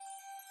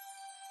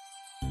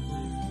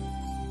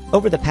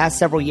Over the past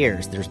several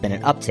years, there's been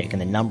an uptick in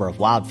the number of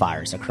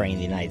wildfires occurring in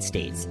the United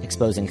States,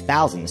 exposing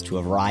thousands to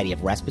a variety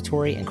of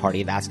respiratory and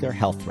cardiovascular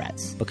health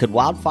threats. But could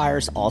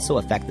wildfires also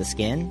affect the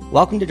skin?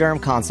 Welcome to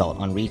Derm Consult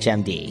on Reach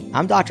MD.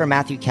 I'm Dr.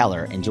 Matthew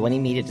Keller, and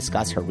joining me to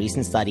discuss her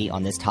recent study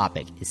on this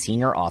topic is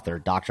senior author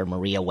Dr.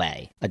 Maria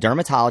Wei, a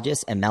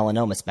dermatologist and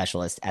melanoma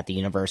specialist at the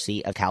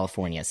University of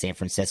California, San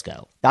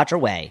Francisco. Dr.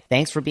 Wei,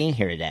 thanks for being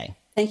here today.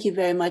 Thank you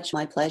very much.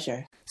 My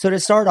pleasure. So to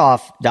start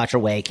off, Dr.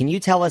 Wei, can you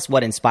tell us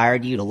what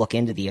inspired you to look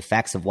into the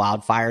effects of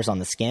wildfires on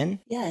the skin?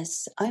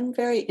 Yes, I'm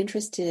very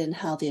interested in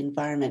how the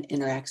environment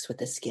interacts with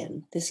the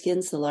skin. The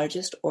skin's the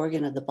largest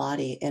organ of the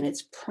body, and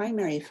its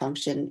primary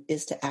function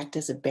is to act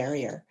as a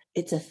barrier.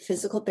 It's a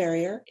physical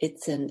barrier,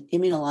 it's an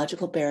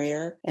immunological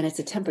barrier, and it's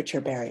a temperature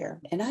barrier.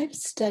 And I've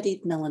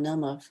studied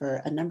melanoma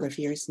for a number of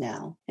years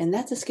now. And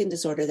that's a skin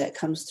disorder that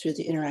comes through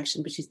the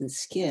interaction between the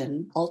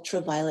skin,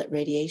 ultraviolet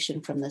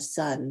radiation from the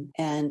sun,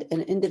 and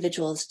an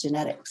individual's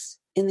genetics.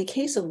 In the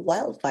case of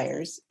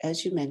wildfires,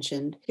 as you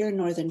mentioned, here in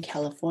Northern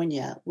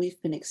California,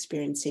 we've been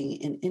experiencing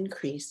an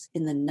increase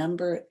in the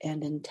number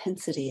and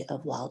intensity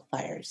of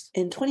wildfires.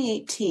 In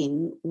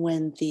 2018,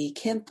 when the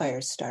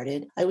campfires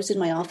started, I was in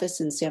my office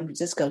in San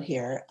Francisco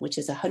here, which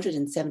is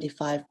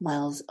 175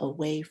 miles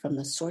away from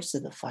the source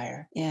of the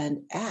fire,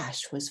 and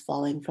ash was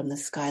falling from the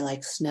sky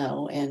like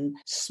snow, and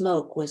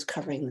smoke was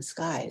covering the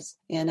skies.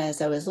 And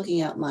as I was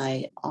looking out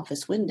my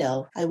office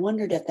window, I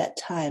wondered at that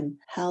time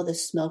how the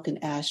smoke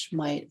and ash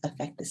might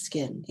affect the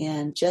skin.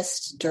 And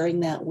just during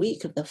that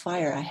week of the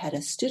fire, I had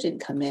a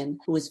student come in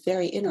who was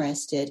very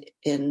interested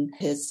in,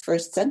 his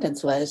first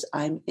sentence was,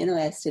 "I'm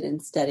interested in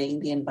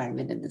studying the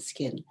environment in the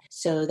skin."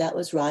 So that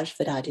was Raj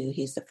Vidadu.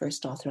 He's the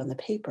first author on the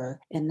paper,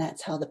 and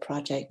that's how the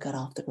project got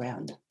off the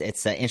ground.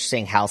 It's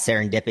interesting how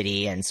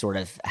serendipity and sort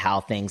of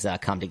how things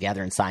come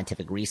together in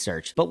scientific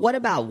research. But what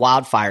about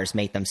wildfires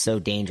make them so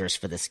dangerous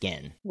for the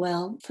skin?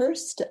 Well,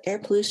 first, air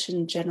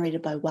pollution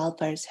generated by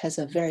wildfires has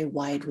a very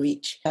wide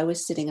reach. I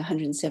was sitting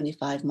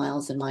 175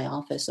 miles in my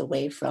office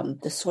away from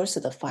the source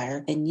of the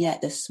fire, and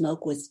yet the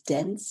smoke was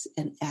dense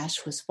and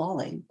ash was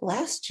falling.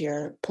 Last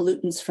year,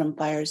 pollutants from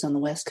fires on the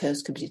West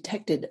Coast could be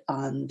detected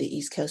on the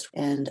East Coast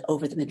and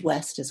over the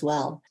Midwest as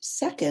well.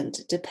 Second,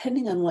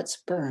 depending on what's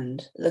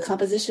burned, the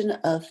composition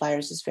of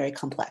fires is very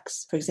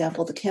complex. For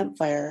example, the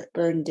campfire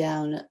burned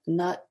down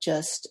not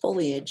just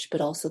foliage,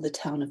 but also the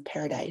town of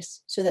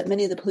Paradise, so that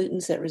many of the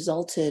pollutants that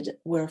resulted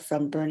were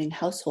from burning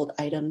household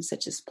items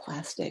such as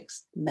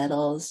plastics,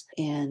 metals,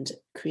 and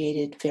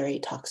created very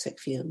toxic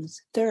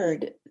fumes.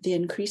 Third, the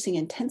increasing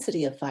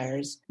intensity of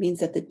fires means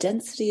that the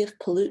density of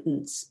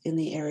pollutants in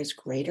the air is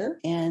greater,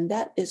 and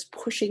that is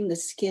pushing the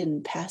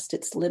skin past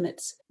its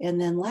limits.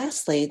 And then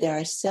lastly, there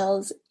are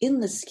cells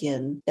in the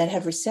skin that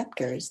have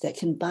receptors that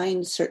can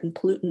bind certain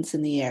pollutants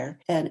in the air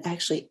and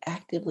actually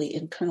actively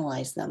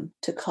internalize them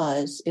to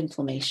cause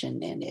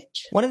inflammation and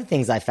itch. One of the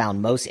things I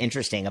found most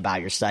interesting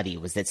about your study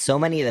was that so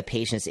many of the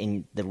patients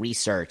in the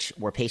research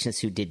were patients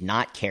who did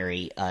not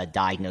carry a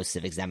diagnosis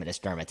of eczematous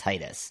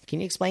dermatitis. Can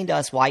you explain to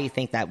us why you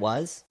think that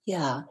was?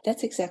 Yeah,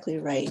 that's exactly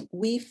right.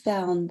 We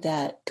found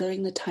that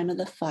during the time of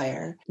the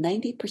fire,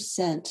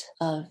 90%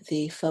 of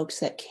the folks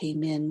that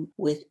came in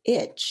with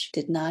itch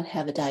did not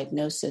have a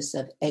diagnosis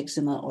of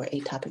eczema or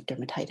atopic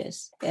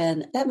dermatitis.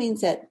 And that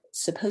means that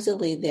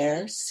supposedly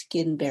their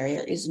skin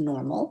barrier is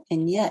normal,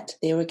 and yet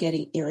they were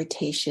getting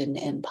irritation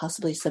and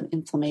possibly some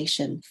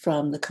inflammation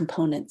from the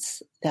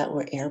components that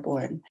were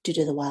airborne due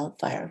to the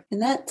wildfire. And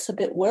that's a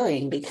bit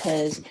worrying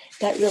because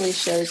that really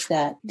shows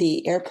that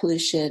the air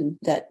pollution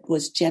that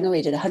was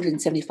generated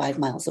 175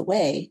 miles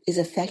away is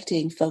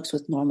affecting folks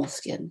with normal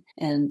skin.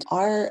 And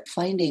our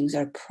findings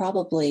are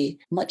probably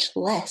much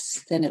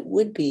less than it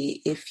would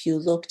be if you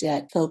looked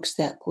at folks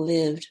that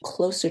lived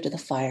closer to the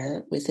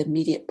fire with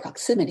immediate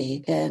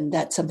proximity. And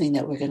that's something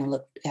that we're going to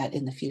look at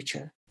in the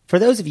future. For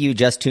those of you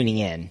just tuning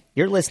in,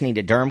 you're listening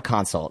to Derm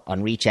Consult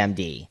on Reach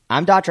MD.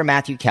 I'm Dr.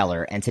 Matthew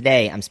Keller, and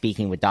today I'm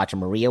speaking with Dr.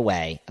 Maria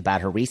Wei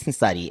about her recent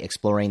study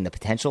exploring the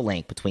potential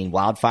link between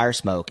wildfire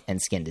smoke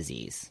and skin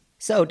disease.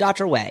 So,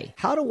 Dr. Wei,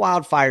 how do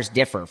wildfires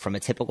differ from a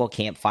typical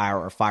campfire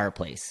or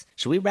fireplace?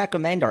 Should we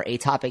recommend our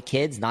atopic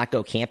kids not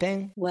go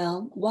camping?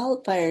 Well,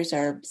 wildfires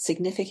are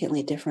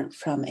significantly different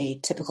from a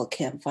typical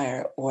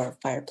campfire or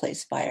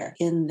fireplace fire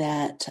in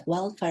that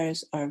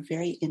wildfires are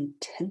very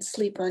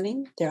intensely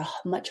burning. They're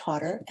much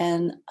hotter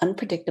and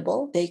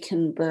unpredictable. They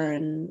can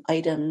burn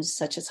items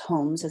such as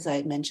homes, as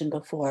I mentioned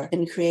before,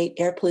 and create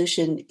air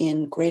pollution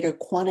in greater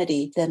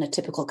quantity than a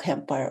typical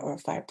campfire or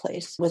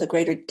fireplace, with a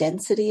greater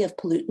density of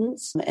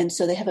pollutants. And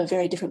so they have a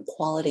very different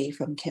quality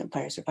from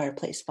campfires or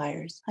fireplace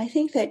fires. I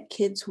think that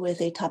kids with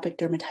atopic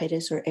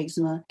dermatitis or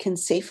eczema can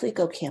safely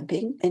go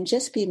camping and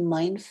just be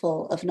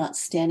mindful of not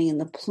standing in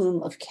the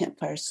plume of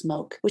campfire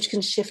smoke, which can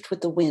shift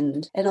with the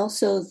wind. And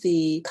also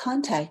the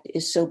contact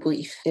is so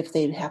brief. If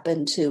they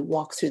happen to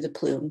walk through the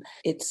plume,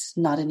 it's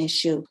not an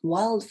issue.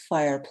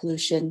 Wildfire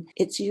pollution,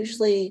 it's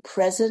usually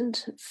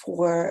present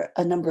for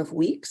a number of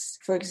weeks.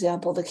 For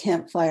example, the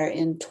campfire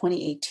in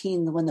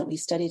 2018, the one that we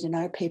studied in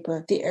our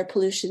paper, the air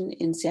pollution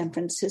in San San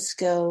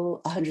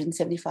Francisco,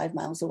 175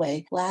 miles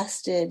away,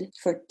 lasted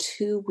for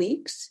 2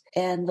 weeks,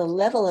 and the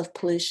level of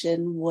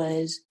pollution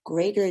was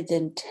greater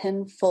than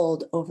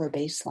tenfold over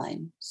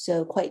baseline.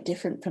 So quite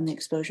different from the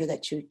exposure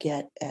that you would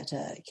get at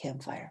a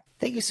campfire.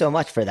 Thank you so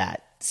much for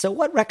that. So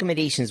what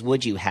recommendations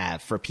would you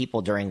have for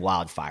people during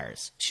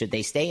wildfires? Should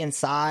they stay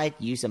inside,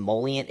 use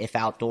emollient if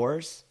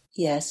outdoors?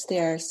 Yes,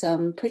 there are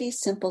some pretty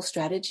simple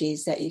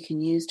strategies that you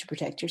can use to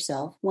protect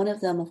yourself. One of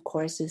them, of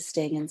course, is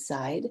staying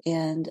inside.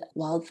 And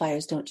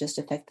wildfires don't just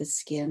affect the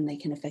skin, they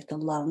can affect the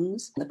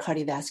lungs, the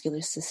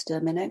cardiovascular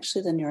system, and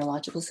actually the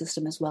neurological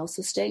system as well.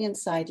 So staying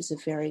inside is a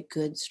very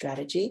good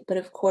strategy. But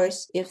of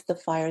course, if the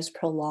fire is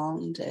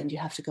prolonged and you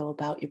have to go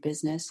about your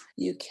business,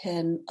 you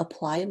can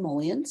apply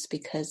emollients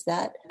because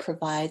that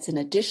provides an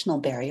additional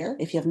barrier.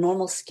 If you have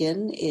normal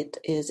skin, it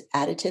is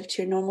additive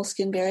to your normal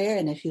skin barrier.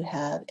 And if you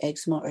have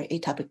eczema or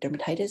atopic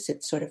dermatitis,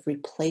 it sort of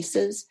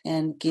replaces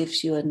and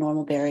gives you a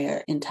normal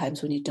barrier in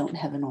times when you don't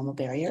have a normal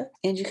barrier.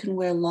 And you can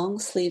wear long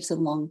sleeves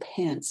and long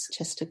pants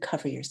just to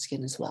cover your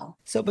skin as well.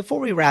 So before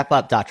we wrap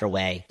up, Dr.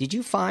 Wei, did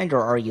you find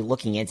or are you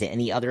looking into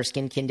any other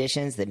skin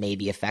conditions that may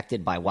be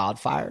affected by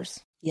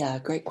wildfires? Yeah,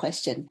 great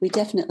question. We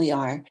definitely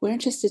are. We're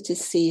interested to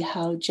see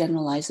how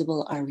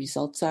generalizable our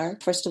results are.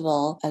 First of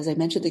all, as I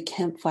mentioned, the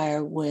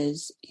campfire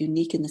was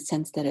unique in the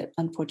sense that it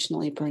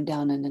unfortunately burned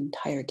down an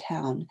entire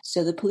town.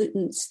 So the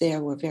pollutants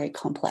there were very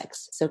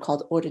complex.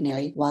 So-called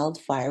ordinary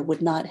wildfire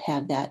would not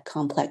have that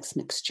complex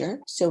mixture.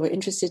 So we're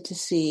interested to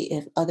see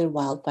if other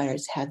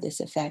wildfires have this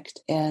effect.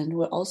 And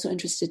we're also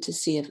interested to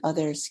see if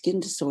other skin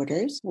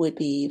disorders would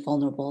be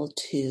vulnerable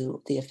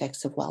to the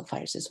effects of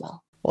wildfires as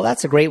well. Well,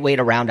 that's a great way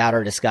to round out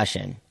our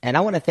discussion. And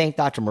I want to thank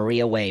Dr.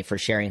 Maria Wei for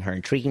sharing her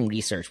intriguing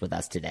research with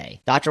us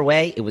today. Dr.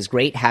 Wei, it was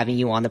great having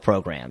you on the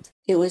program.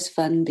 It was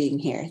fun being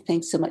here.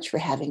 Thanks so much for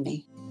having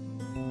me.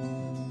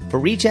 For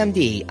Reach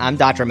MD, I'm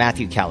Dr.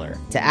 Matthew Keller.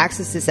 To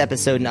access this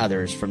episode and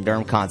others from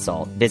Derm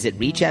Consult, visit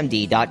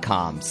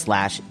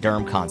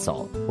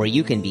reachmd.com/dermconsult, where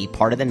you can be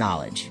part of the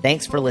knowledge.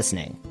 Thanks for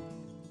listening.